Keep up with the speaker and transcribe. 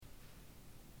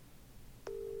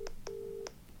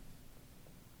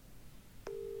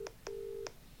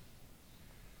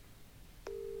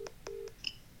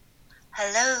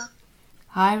Hello.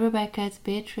 Hi, Rebecca. It's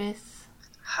Beatrice.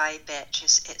 Hi,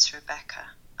 Beatrice. It's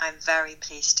Rebecca. I'm very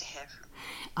pleased to hear from you.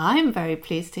 I'm very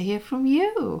pleased to hear from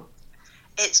you.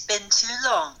 It's been too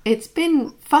long. It's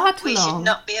been far too long. We should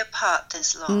not be apart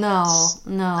this long. No, That's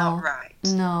not right.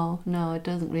 No, it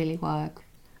doesn't really work.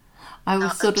 I was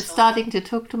Not sort of at all. starting to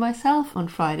talk to myself on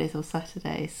Fridays or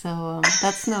Saturdays, so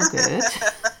that's no good.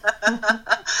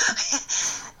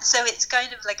 So it's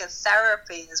kind of like a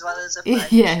therapy as well as a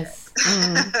friendship. Yes.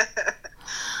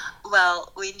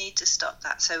 Well, we need to stop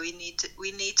that. So we need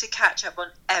to catch up on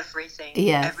everything.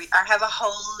 Yes. I have a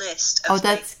whole list of Oh,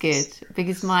 that's things. good,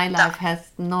 because my life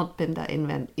has not been that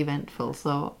eventful,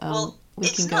 so we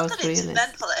can go through it's your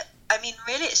eventful. I mean,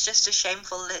 really, it's just a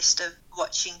shameful list of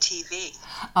watching TV.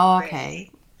 Oh, really.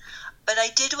 okay. But I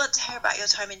did want to hear about your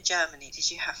time in Germany. Did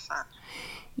you have fun?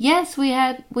 Yes, we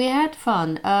had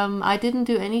fun. I didn't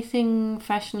do anything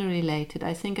fashion related.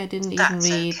 I think I didn't even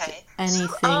read anything.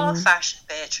 You are fashion,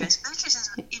 Beatrice.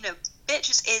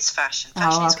 Beatrice is fashion.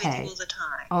 Fashion is with you all the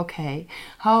time. Okay.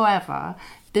 However,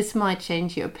 this might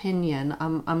change your opinion.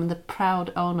 I'm the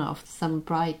proud owner of some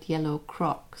bright yellow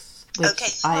Crocs. Okay,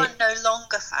 you are no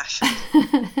longer fashion.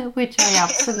 Which I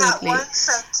absolutely. In that one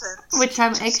sentence. Which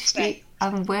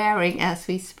I'm wearing as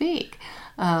we speak.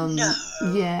 No.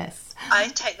 Yes. I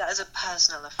take that as a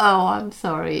personal affront. Oh, I'm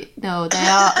sorry. No, they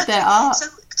are. So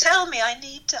tell me, I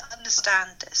need to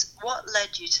understand this. What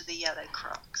led you to the yellow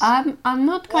Crocs? I'm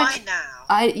not quite.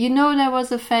 Why now? There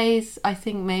was a phase. I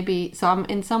think maybe. So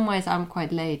in some ways I'm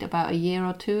quite late. About a year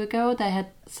or two ago,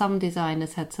 some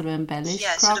designers had sort of embellished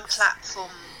Crocs. Sort of platform.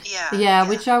 Yeah,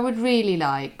 which I would really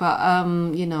like, but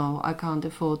I can't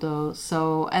afford those.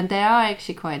 So, and they are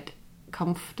actually quite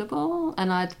comfortable,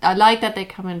 and I like that they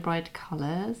come in bright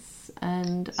colours.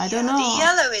 And I don't know. The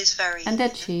yellow is very. And they're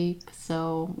cheap,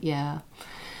 so yeah.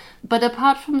 But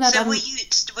apart from that, so was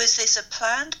this a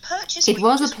planned purchase? It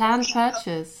was a planned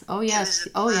purchase. Oh yes.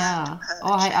 Oh yeah. Purchase.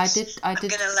 Oh, I did. I'm going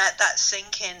to let that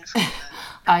sink in for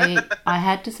a I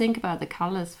had to think about the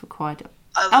colours for quite.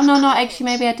 Oh no! Actually,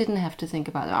 maybe I didn't have to think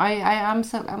about it.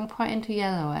 I'm quite into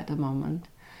yellow at the moment.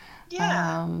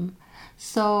 Yeah.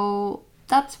 So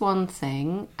that's one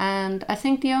thing, and I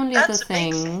think the only other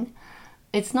thing.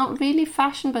 It's not really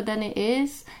fashion, but then it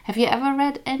is. Have you ever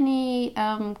read any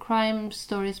crime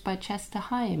stories by Chester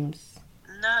Himes?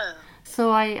 No.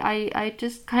 So I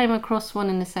just came across one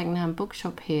in a second-hand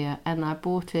bookshop here, and I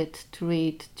bought it to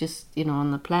read just,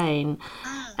 on the plane.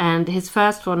 And his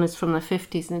first one is from the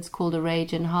 50s, and it's called A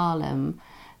Rage in Harlem.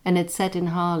 And it's set in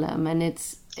Harlem, and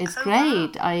it's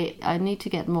great. Wow. I need to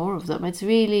get more of them. It's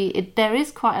really... there is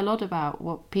quite a lot about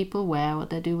what people wear,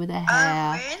 what they do with their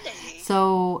hair. Oh, really?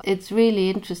 So it's really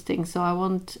interesting. So I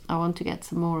want to get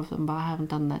some more of them, but I haven't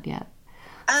done that yet.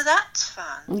 Oh, that's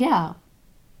fun. Yeah.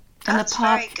 That's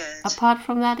very good. Apart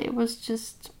from that, it was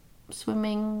just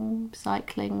swimming,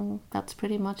 cycling. That's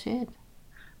pretty much it.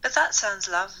 But that sounds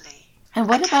lovely. And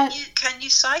what about... Can you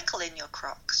cycle in your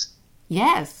Crocs?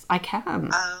 Yes, I can.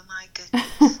 Oh my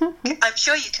goodness. I'm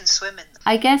sure you can swim in them.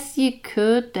 I guess you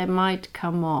could. They might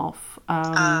come off.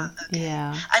 Okay.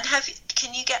 Yeah. And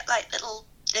can you get like little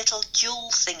jewel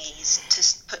thingies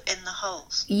to put in the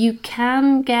holes? You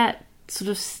can get sort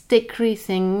of stickery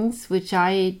things, which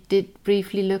I did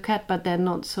briefly look at, but they're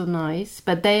not so nice.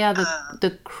 But they are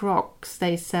the Crocs.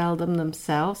 They sell them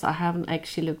themselves. I haven't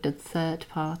actually looked at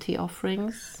third-party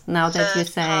offerings. Now that you're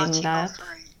saying that.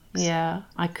 Offerings. Yeah,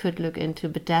 I could look into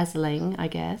bedazzling, I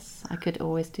guess. I could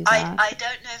always do that. I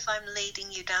don't know if I'm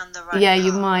leading you down the right path. Yeah,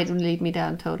 you might lead me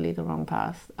down totally the wrong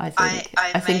path, I think.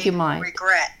 I think you might.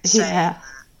 Regret saying that.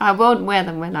 I won't wear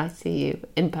them when I see you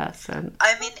in person.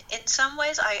 I mean, in some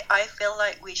ways, I feel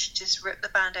like we should just rip the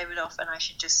Band-Aid off and I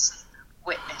should just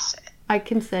witness it. I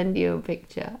can send you a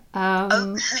picture.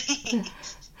 Please.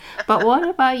 But what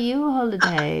about you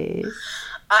holidays?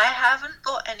 I haven't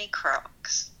bought any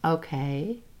Crocs.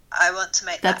 Okay. I want to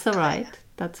make that That's all right.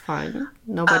 That's fine.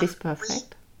 Nobody's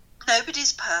perfect.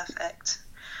 Nobody's perfect.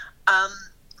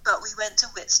 But we went to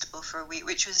Whitstable for a week,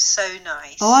 which was so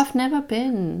nice. Oh, I've never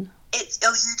been.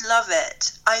 You'd love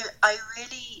it. I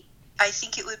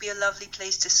think it would be a lovely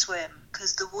place to swim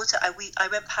because the water. I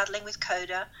went paddling with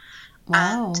Coda.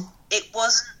 Wow. And it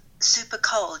wasn't super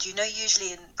cold.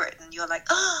 Usually in Britain you're like,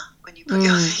 when you put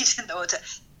your feet in the water.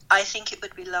 I think it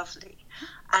would be lovely.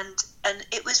 And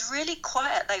it was really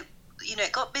quiet. Like,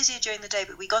 it got busier during the day,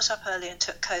 but we got up early and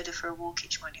took Coda for a walk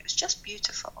each morning. It was just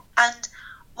beautiful. And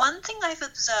one thing I've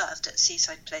observed at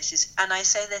seaside places, and I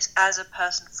say this as a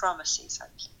person from a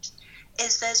seaside place,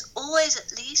 is there's always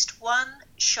at least one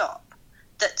shop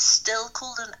that's still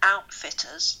called an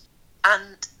Outfitters,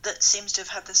 and that seems to have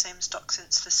had the same stock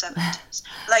since the 70s.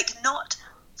 Like, not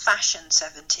fashion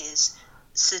 70s,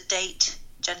 sedate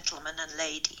gentleman and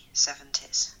lady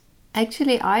 70s.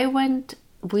 Actually, I went,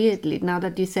 weirdly, now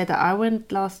that you said that, I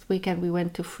went last weekend, we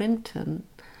went to Frinton,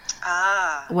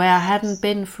 where I hadn't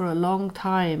been for a long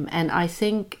time, and I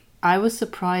think I was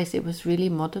surprised it was really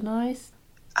modernized.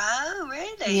 Oh,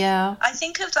 really? Yeah. I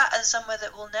think of that as somewhere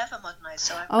that will never modernize,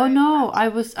 so I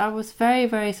was very,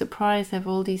 very surprised. They have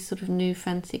all these sort of new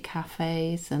fancy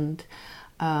cafes, and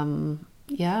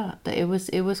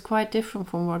it was quite different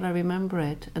from what I remember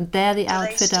it. And there the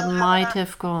outfitter might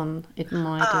have gone. It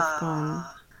might have gone.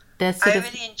 I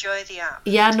really enjoy the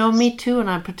outfit. Yeah, no, me too, and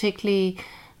I particularly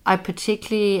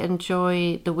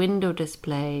enjoy the window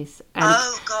displays. And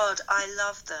oh God, I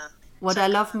love them. What I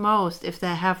love most, if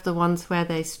they have the ones where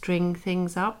they string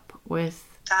things up with...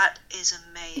 That is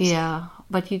amazing. Yeah,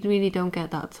 but you really don't get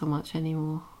that so much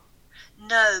anymore.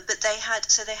 No, but they had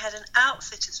an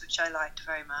outfitters, which I liked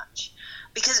very much,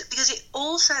 because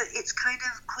it's kind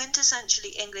of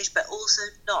quintessentially English, but also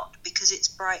not, because it's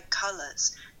bright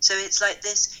colours. So it's like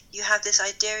this, you have this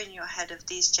idea in your head of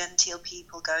these genteel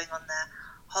people going on their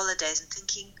holidays and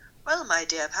thinking, well, my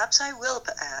dear, perhaps I will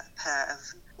put a pair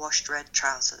of washed red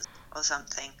trousers or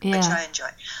something, which I enjoy.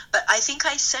 But I think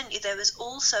I sent you, there was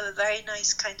also a very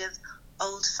nice kind of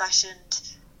old-fashioned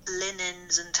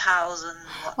linens and towels and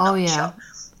whatnot shop.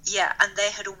 Yeah, and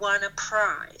they had won a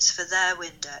prize for their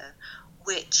window,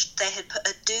 which they had put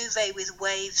a duvet with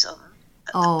waves on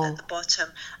at the bottom,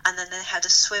 and then they had a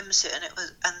swimsuit,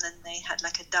 and then they had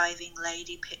like a diving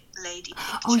lady picture.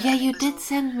 Oh yeah, you did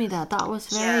send me that. That was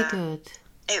very good.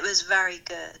 It was very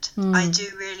good. I do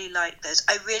really like those.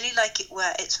 I really like it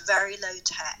where it's very low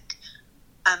tech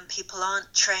and people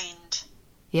aren't trained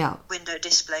window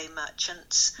display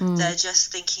merchants. They're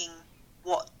just thinking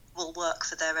what will work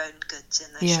for their own goods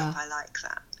in their shop. I like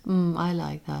that. I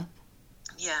like that.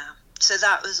 Yeah. So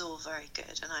that was all very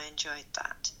good and I enjoyed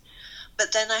that.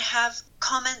 But then I have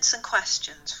comments and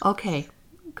questions. Okay.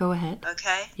 Go ahead.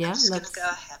 Okay? Yeah, I'm just going to go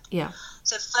ahead. Yeah.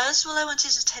 So first of all, I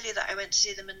wanted to tell you that I went to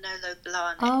see the Manolo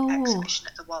Blahnik exhibition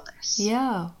at the Wallace.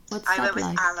 Yeah. What's that like? I went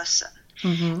with Alison.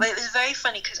 Mm-hmm. Well, it was very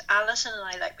funny because Alison and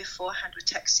I, like, beforehand were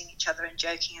texting each other and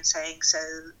joking and saying, so,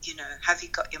 you know, have you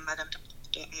got your Madame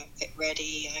Fit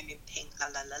ready? I'm in pink, la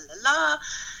la la la la.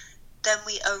 Then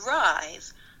we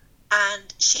arrive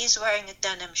and she's wearing a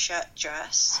denim shirt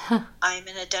dress. I'm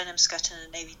in a denim skirt and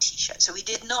a navy t-shirt. So we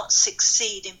did not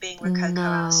succeed in being Rococo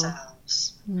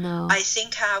ourselves. No. I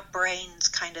think our brains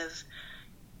kind of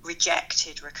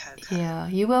rejected Rococo. Yeah,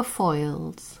 you were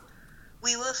foils.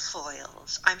 We were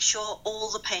foils. I'm sure all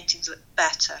the paintings looked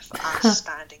better for us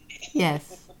standing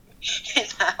Yes. in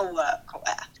our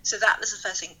workwear. So that was the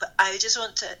first thing. But I just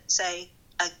want to say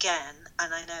again,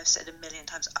 and I know I've said a million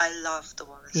times, I love the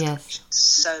Wallace collection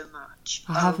so much.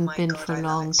 I haven't been for a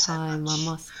long time, I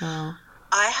must know.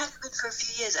 I haven't been for a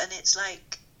few years, and it's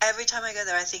like every time I go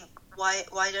there I think, why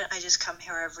don't I just come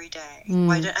here every day?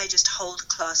 Why don't I just hold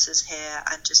classes here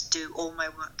and just do all my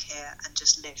work here and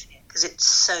just live here? Because it's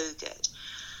so good.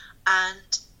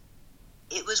 And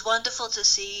it was wonderful to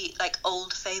see like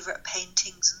old favourite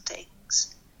paintings and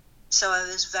things. So I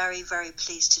was very, very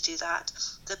pleased to do that.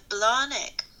 The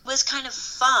Blahnik was kind of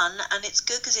fun, and it's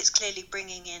good because it's clearly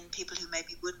bringing in people who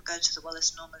maybe wouldn't go to the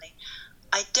Wallace normally.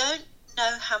 I don't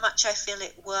know how much I feel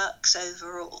it works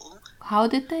overall. How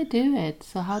did they do it?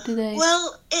 So how do they...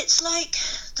 Well, it's like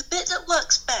the bit that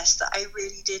works best that I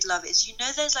really did love is, you know,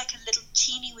 there's like a little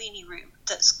teeny weeny room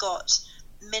that's got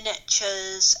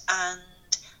miniatures and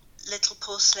little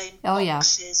porcelain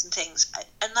boxes and things,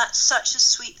 and that's such a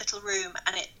sweet little room,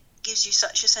 and it gives you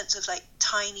such a sense of like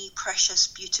tiny, precious,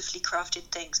 beautifully crafted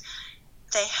things.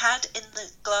 They had in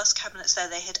the glass cabinets there,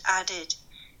 they had added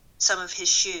some of his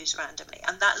shoes randomly,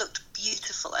 and that looked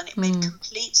beautiful, and it made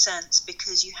complete sense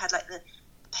because you had like the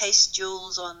paste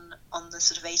jewels on the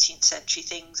sort of 18th century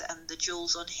things and the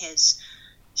jewels on his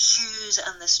shoes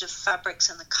and the sort of fabrics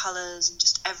and the colours and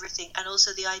just everything, and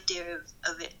also the idea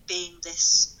of it being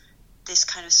this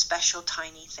kind of special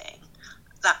tiny thing.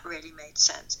 That really made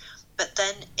sense. But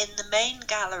then in the main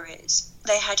galleries,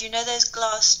 they had, you know, those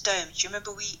glass domes. Do you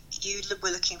remember you were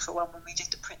looking for one when we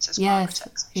did the Princess Margaret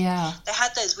exhibition? Yeah. They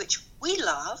had those, which we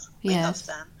love. We love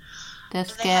them. They're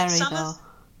scary, though.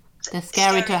 They're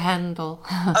scary to handle.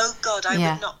 Oh, God,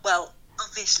 I would not. Well,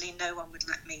 obviously no one would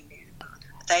let me near them.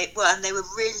 And they were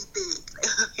really big. They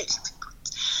were really big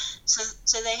ones.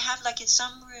 So they have, like, in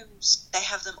some rooms, they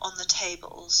have them on the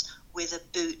tables with a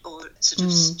boot or sort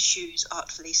of shoes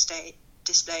artfully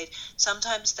displayed.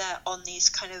 Sometimes they're on these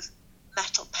kind of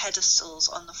metal pedestals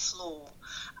on the floor,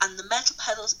 and the metal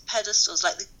pedestals,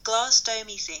 like the glass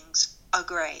domey things, are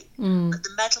great, but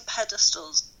the metal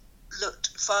pedestals looked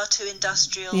far too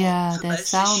industrial for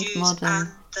both the shoes modern.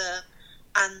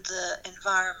 and the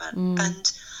environment.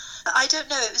 And I don't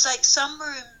know, it was like some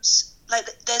rooms, like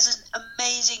there's an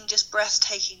amazing, just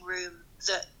breathtaking room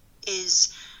that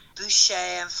is Boucher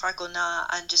and Fragonard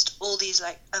and just all these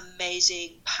like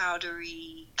amazing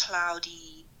powdery,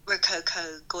 cloudy,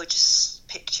 rococo, gorgeous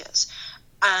pictures.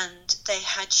 And they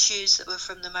had shoes that were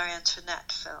from the Marie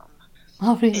Antoinette film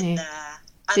in there.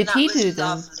 And did he do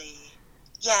them? Lovely.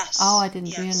 Yes. Oh, I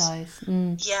didn't realise.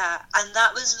 Yeah, and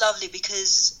that was lovely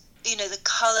because, you know, the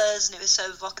colours, and it was so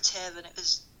evocative and it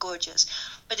was gorgeous.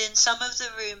 But in some of the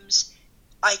rooms,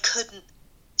 I couldn't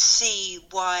see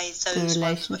why those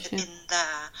ones were in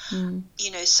there.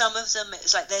 You know, some of them,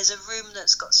 it's like there's a room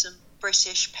that's got some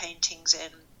British paintings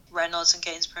in, Reynolds and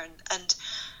Gainsborough, and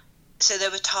so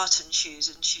there were tartan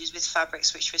shoes and shoes with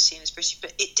fabrics which were seen as British,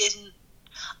 but it didn't,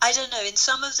 I don't know, in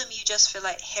some of them you just feel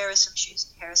like here are some shoes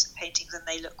and here are some paintings and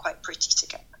they look quite pretty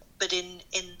together. But in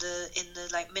the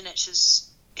like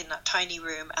miniatures in that tiny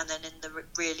room and then in the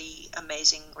really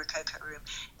amazing Rococo room,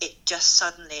 it just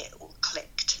suddenly it all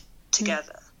clicked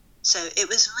together. So it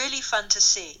was really fun to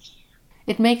see.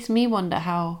 It makes me wonder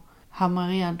how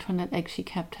Marie Antoinette actually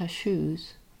kept her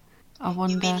shoes. I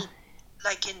wonder. You mean,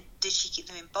 like did she keep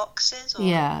them in boxes? Or?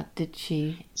 Yeah, did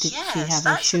she have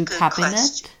a shoe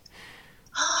cabinet?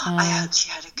 I hope she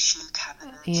had a shoe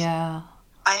cabinet. Yeah.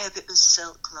 I hope it was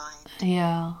silk lined.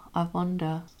 Yeah, I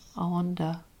wonder.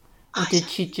 Or did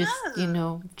she just,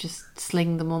 just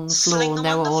sling them on the floor and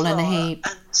they were all in a heap?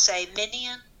 And say,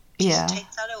 Minion, just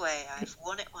take that away. I've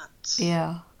worn it once.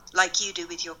 Yeah. Like you do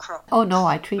with your Crocs. Oh, no,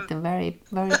 I treat them very,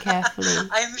 very carefully.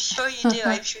 I'm sure you do.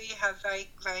 I'm sure you have very,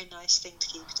 very nice thing to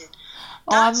keep it in.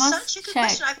 That's such a good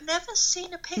question. I've never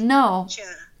seen a picture. No,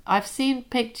 I've seen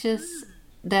pictures.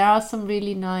 There are some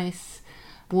really nice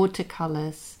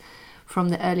watercolours from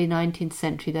the early 19th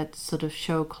century that sort of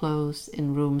show clothes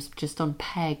in rooms just on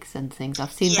pegs and things.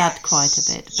 I've seen that quite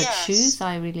a bit. But shoes,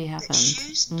 I really haven't. But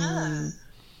shoes, no.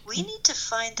 We need to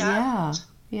find out.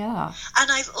 Yeah. And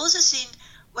I've also seen,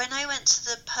 when I went to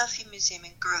the Perfume Museum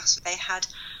in Grasse, they had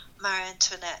Marie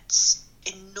Antoinette's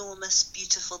enormous,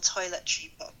 beautiful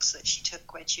toiletry box that she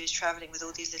took when she was travelling with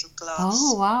all these little glass.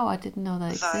 Oh, wow, I didn't know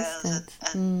that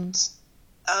existed.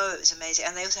 Oh, it was amazing.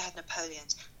 And they also had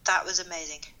Napoleon's. That was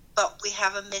amazing. But we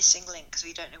have a missing link because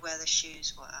we don't know where the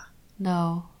shoes were.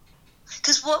 No.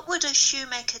 Because what would a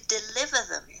shoemaker deliver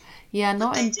them in? Yeah,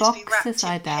 not in boxes,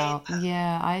 I doubt.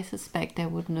 Yeah, I suspect they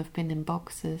wouldn't have been in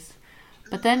boxes.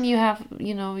 But then you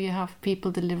have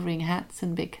people delivering hats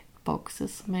in big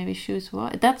boxes. Maybe shoes were.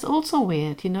 That's also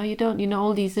weird. You don't.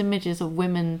 All these images of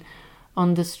women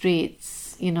on the streets.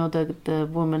 The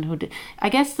woman who did. I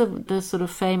guess the sort of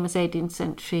famous 18th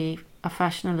century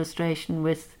fashion illustration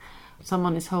with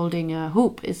someone is holding a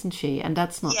hoop, isn't she? And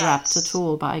that's not wrapped at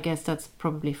all. But I guess that's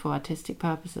probably for artistic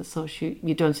purposes. So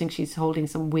you don't think she's holding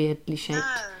some weirdly shaped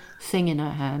thing in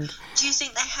her hand? Do you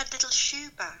think they had little shoe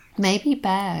bags? Maybe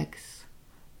bags.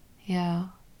 Yeah.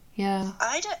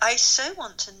 I so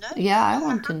want to know. Yeah, I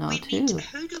want to know too.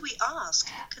 Who do we ask?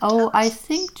 I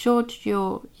think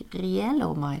Giorgio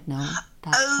Riello might know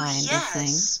that kind of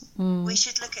thing. We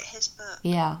should look at his book.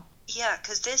 Yeah. Yeah,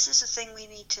 because this is a thing we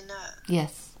need to know.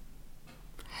 Yes.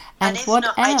 And if what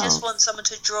not, else? I just want someone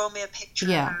to draw me a picture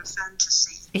of her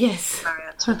fantasy. Yes. Marie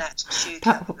Antoinette shoe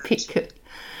That would be good.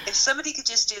 If somebody could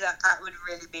just do that, that would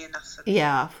really be enough for me.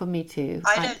 Yeah, for me too.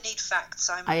 I don't need facts.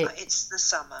 It's the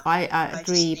summer. I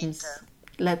dreams.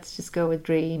 Let's just go with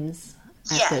dreams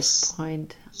at this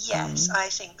point. Yes, I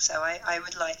think so. I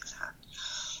would like that.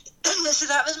 So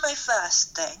that was my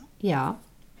first thing. Yeah.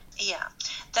 Yeah.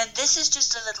 Then this is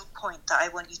just a little point that I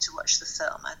want you to watch the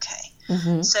film, okay?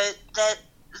 Mm-hmm. So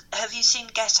have you seen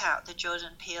Get Out, the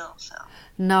Jordan Peele film?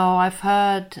 No, I've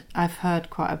heard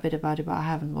quite a bit about it, but I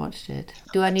haven't watched it.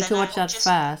 Do I need to watch that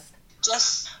first?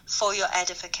 Just for your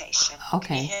edification.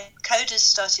 Okay. Coda's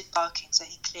started barking, so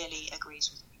he clearly agrees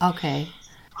with me. Okay.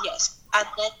 Yes. And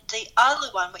then the other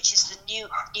one, which is the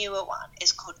newer one,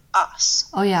 is called Us.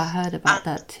 Oh yeah, I heard about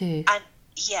that too. And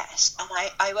yes, and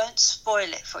I won't spoil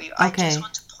it for you. Okay. I just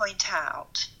want to point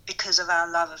out, because of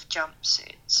our love of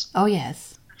jumpsuits. Oh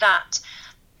yes. That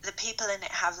the people in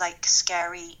it have like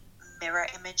scary mirror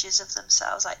images of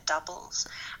themselves, like doubles,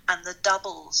 and the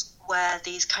doubles wear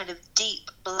these kind of deep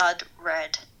blood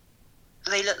red.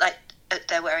 They look like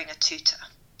they're wearing a tutu,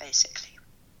 basically.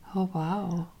 Oh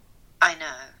wow. I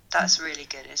know. That's really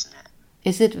good, isn't it?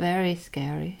 Is it very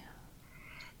scary?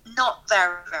 Not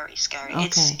very, very scary.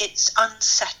 Okay. It's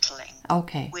unsettling.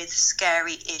 Okay. With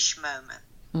scary-ish moment.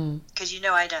 Because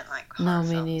I don't like horror No, me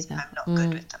films. neither. I'm not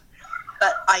good with them.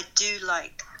 But I do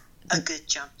like a good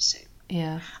jumpsuit.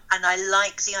 Yeah. And I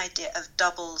like the idea of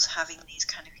doubles having these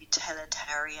kind of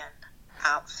utilitarian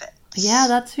outfits. Yeah,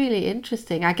 that's really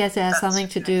interesting. I guess it has something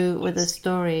to really do with the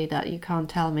story that you can't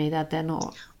tell me, that they're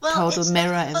not Well, total it's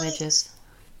mirror not fully images.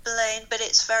 explained, but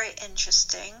it's very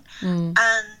interesting.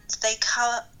 And they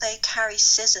carry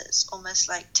scissors, almost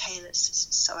like tailor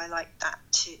scissors. So I like that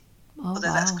too. Oh,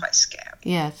 Although that's quite scary.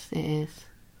 Yes, it is.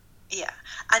 Yeah,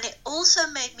 and it also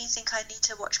made me think I need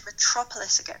to watch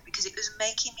Metropolis again, because it was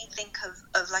making me think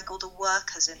of like all the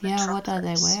workers in Metropolis. Yeah, what are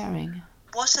they wearing?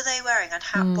 What are they wearing, and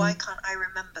why can't I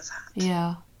remember that?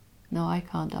 Yeah, no, I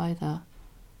can't either.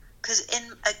 Because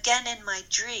in my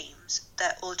dreams,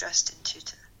 they're all dressed in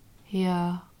tutu.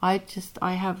 Yeah, I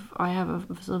have a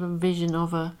sort of vision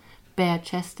of a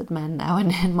bare-chested man now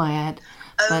in my head.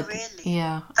 Oh, but, really?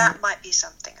 Yeah. That might be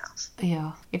something else.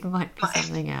 Yeah, it might be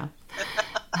something else.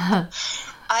 I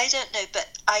don't know, but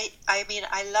I mean,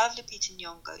 I love Lupita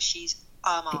Nyong'o. She's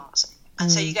amazing. And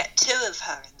so you get two of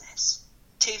her in this.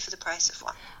 Two for the price of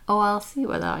one. Oh, I'll see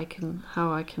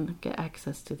how I can get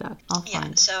access to that. I'll find.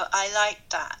 Yeah, so I like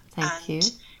that. Thank you.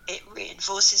 It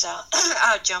reinforces our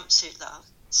jumpsuit love.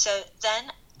 So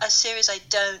then a series I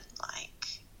don't like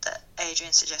that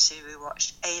Adrian suggested we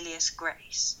watched, Alias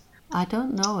Grace. I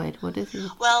don't know it. What is it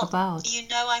about? Well,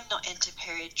 I'm not into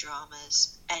period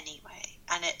dramas anyway,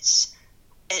 and it's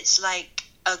like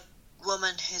a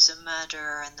woman who's a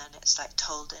murderer, and then it's like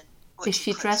told in. Is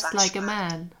she dressed like a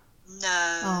man?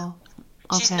 No. Oh,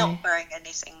 okay. She's not wearing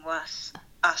anything worth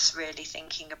us really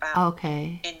thinking about.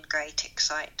 Okay. In great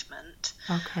excitement.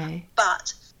 Okay.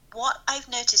 But what I've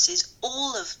noticed is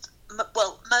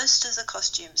most of the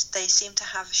costumes, they seem to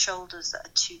have shoulders that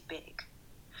are too big.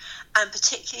 And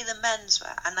particularly the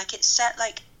menswear. And like it's set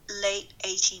like late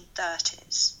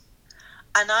 1830s.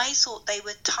 And I thought they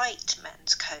were tight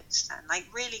men's coats then. Like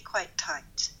really quite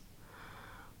tight.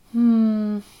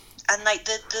 And like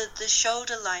the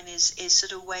shoulder line is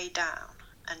sort of way down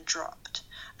and dropped.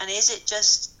 And is it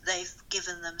just they've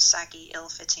given them saggy,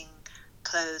 ill-fitting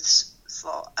clothes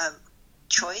for a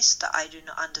choice that I do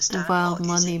not understand? Well,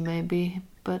 money maybe,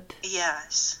 but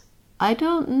yes, I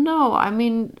don't know. I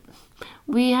mean,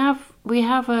 we have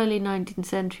early 19th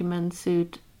century men's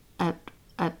suit at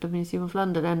the Museum of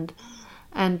London,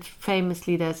 and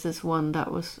famously there's this one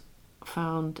that was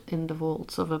found in the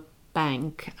vaults of a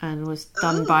bank and was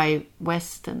done by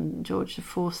Weston, George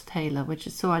IV tailor, which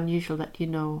is so unusual that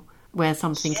where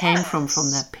something came from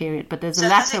that period. But there's a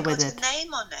letter with it. A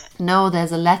name on it? No,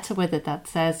 there's a letter with it that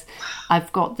says,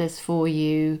 "I've got this for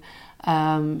you,"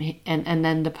 and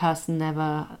then the person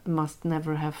must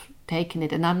never have taken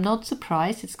it. And I'm not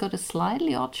surprised. It's got a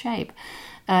slightly odd shape.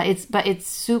 It's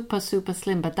super, super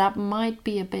slim, but that might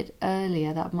be a bit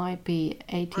earlier. That might be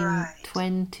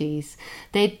 1820s.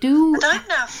 They do. But I'm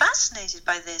now fascinated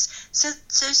by this. So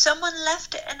someone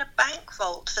left it in a bank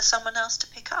vault for someone else to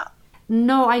pick up?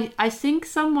 No, I think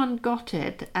someone got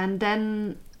it, and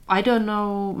then I don't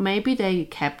know. Maybe they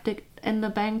kept it in the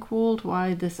bank vault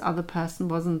while this other person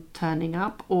wasn't turning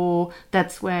up, or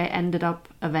that's where it ended up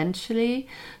eventually.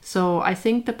 So I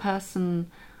think the person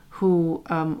who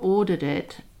ordered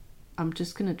it, I'm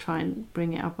just going to try and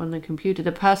bring it up on the computer.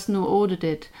 The person who ordered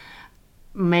it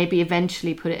maybe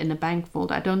eventually put it in a bank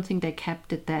vault. I don't think they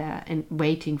kept it there and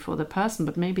waiting for the person,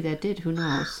 but maybe they did. Who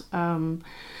knows?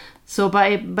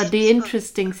 But the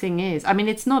interesting thing is, I mean,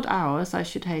 it's not ours. I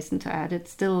should hasten to add, it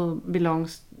still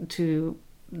belongs to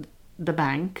the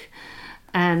bank.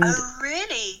 And oh,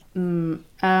 really?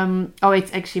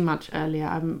 It's actually much earlier.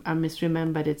 I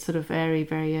misremembered. It's sort of very,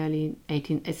 very early. It's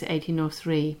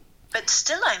 1803. But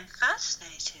still, I'm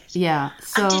fascinated. Yeah.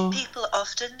 So, and did people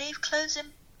often leave clothes in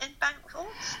bank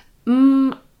vaults?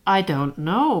 I don't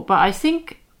know, but I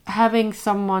think having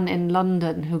someone in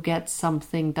London who gets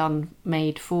something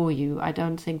made for you, I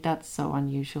don't think that's so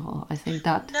unusual. I think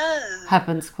that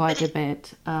happens quite a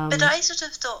bit. But I sort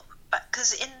of thought,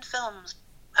 because in films,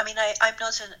 I mean, I'm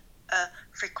not a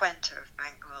frequenter of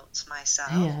bank vaults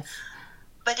myself. Yes.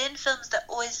 But in films, there are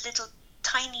always little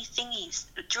tiny thingies,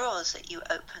 drawers that you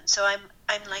open. So I'm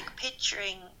like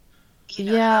picturing,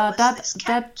 how was this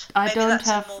kept? Maybe that's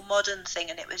a more modern thing,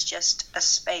 and it was just a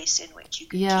space in which you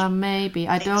could keep maybe.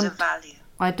 things of value.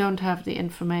 I don't have the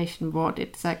information what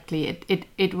exactly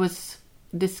it was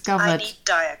discovered. I need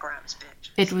diagrams, bitch.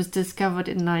 It was discovered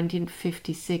in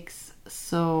 1956.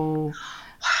 So.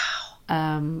 Wow.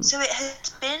 So it has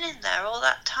been in there all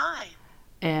that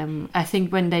time. I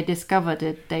think when they discovered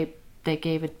it, they they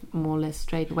gave it more or less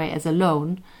straight away as a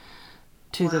loan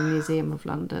to the Museum of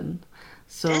London.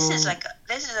 So this is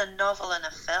a novel and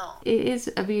a film. It is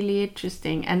really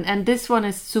interesting, and this one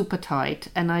is super tight,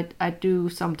 and I do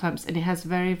sometimes, and it has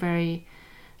very, very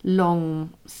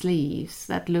long sleeves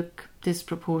that look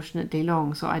disproportionately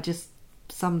long, so I just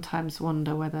sometimes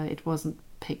wonder whether it wasn't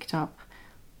picked up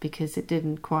because it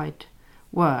didn't quite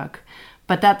work.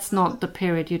 But that's not the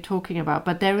period you're talking about.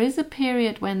 But there is a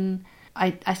period when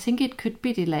I think it could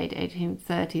be the late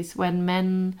 1830s when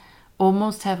men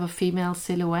almost have a female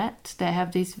silhouette. They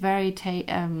have these very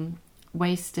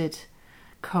waisted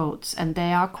coats, and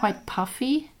they are quite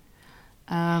puffy.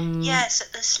 Yes,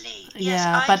 at the sleeve. Yes,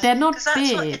 yeah, but they're not that's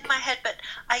big. What in my head, but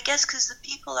I guess because the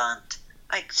people aren't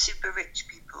like super rich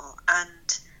people,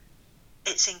 and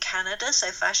it's in Canada, so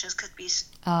fashions could be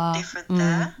different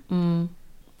there.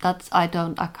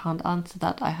 I can't answer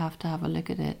that. I have to have a look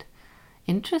at it.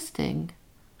 Interesting.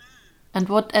 And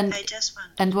what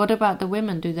about the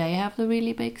women? Do they have the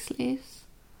really big sleeves?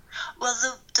 Well,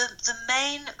 the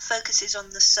main focus is on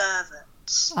the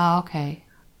servants. Okay.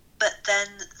 But then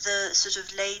the sort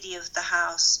of lady of the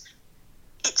house,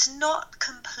 it's not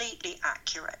completely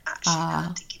accurate, actually, now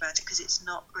I'm thinking about it, because it's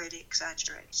not really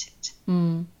exaggerated.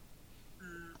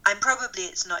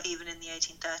 It's not even in the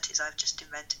 1830s. I've just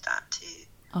invented that too.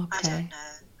 Okay. I don't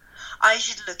know. I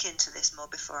should look into this more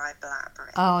before I blabber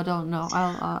it. Oh, I don't know.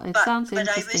 It sounds interesting to look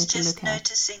at. But I was just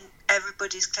noticing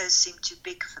everybody's clothes seem too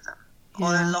big for them. Yeah.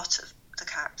 Or a lot of the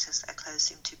characters, their clothes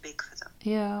seem too big for them.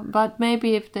 Yeah, but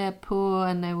maybe if they're poor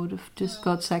and they would have just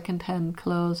got second-hand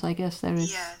clothes, I guess there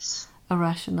is a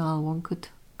rationale one could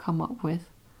come up with.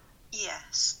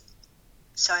 Yes.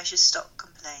 So I should stop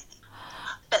complaining.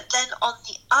 But then on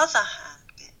the other hand,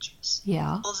 Beatrice,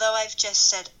 although I've just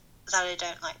said that I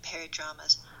don't like period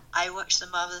dramas, I watched The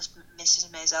Marvelous Mrs.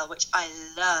 Maisel, which I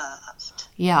loved.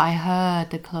 Yeah, I heard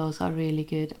the clothes are really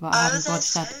good, but I haven't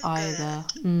watched that either.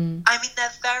 I mean,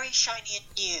 they're very shiny and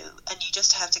new, and you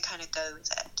just have to kind of go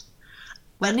with it.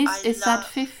 When is that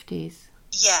 50s?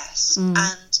 Yes,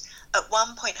 and at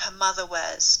one point her mother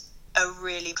wears a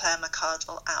really Claire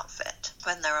McCardell outfit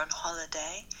when they're on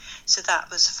holiday, so that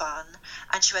was fun.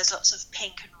 And she wears lots of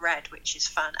pink and red, which is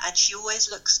fun, and she always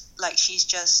looks like she's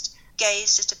just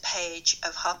gazed at a page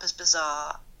of Harper's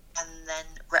Bazaar and then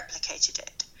replicated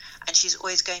it. And she's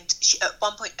always at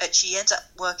one point she ends up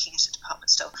working at a department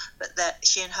store, but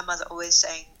she and her mother are always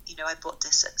saying, I bought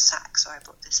this at Saks, or I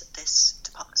bought this at this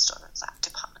department store, or that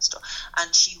department store.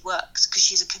 And she works because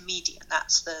she's a comedian.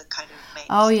 That's the kind of main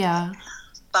thing.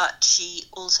 But she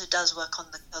also does work on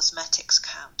the cosmetics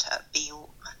counter at B.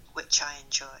 Altman, which I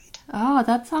enjoyed. Oh,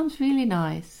 that sounds really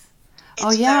nice.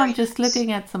 I'm just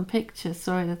looking at some pictures.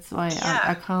 Sorry, that's why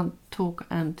I can't talk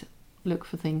and look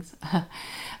for things.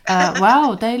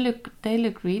 Wow, they look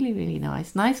really, really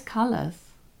nice. Nice colours.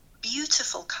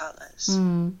 Beautiful colours.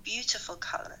 Beautiful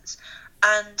colours.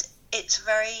 And it's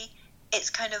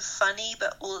kind of funny,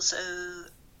 but also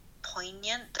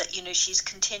poignant that, she's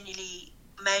continually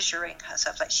measuring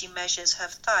herself. Like, she measures her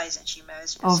thighs and she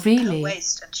measures her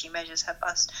waist and she measures her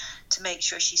bust to make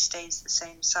sure she stays the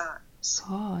same size.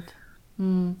 God.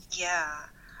 Yeah.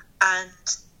 And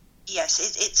yes,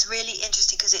 it's really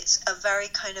interesting because it's a very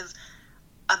kind of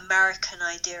American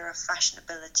idea of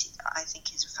fashionability that I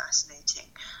think is fascinating,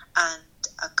 and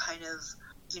a kind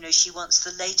of, she wants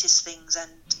the latest things,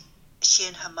 and she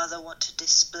and her mother want to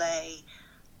display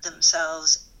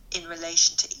themselves in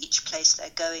relation to each place they're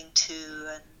going to,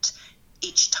 and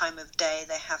each time of day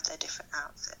they have their different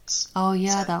outfits. Oh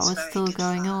yeah, so that was still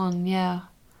going on, yeah.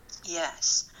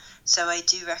 Yes. So I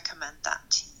do recommend that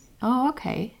to you. Oh,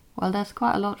 okay. Well, that's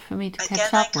quite a lot for me to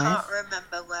catch up with. Again, I can't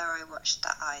remember where I watched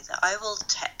that either. I will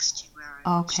text you where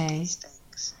I watched these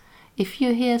things. If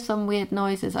you hear some weird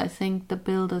noises, I think the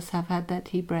builders have had their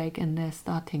tea break and they're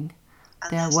starting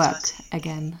their work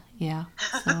again. Yeah,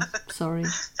 so sorry.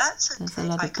 That's okay. There's a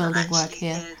lot of building work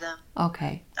here. Hear them.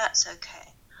 Okay. That's okay.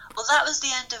 Well, that was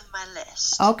the end of my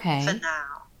list. Okay. For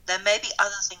now. There may be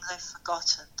other things I've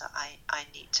forgotten that I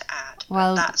need to add.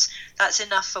 Well, that's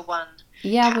enough for one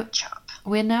catch up.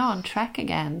 We're now on track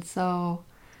again, so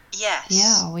yes.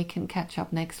 Yeah, we can catch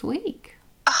up next week.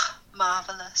 Oh,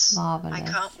 marvellous. I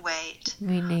can't wait.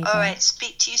 Me neither. All right,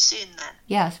 speak to you soon then.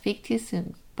 Yeah, speak to you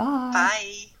soon. Bye.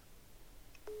 Bye.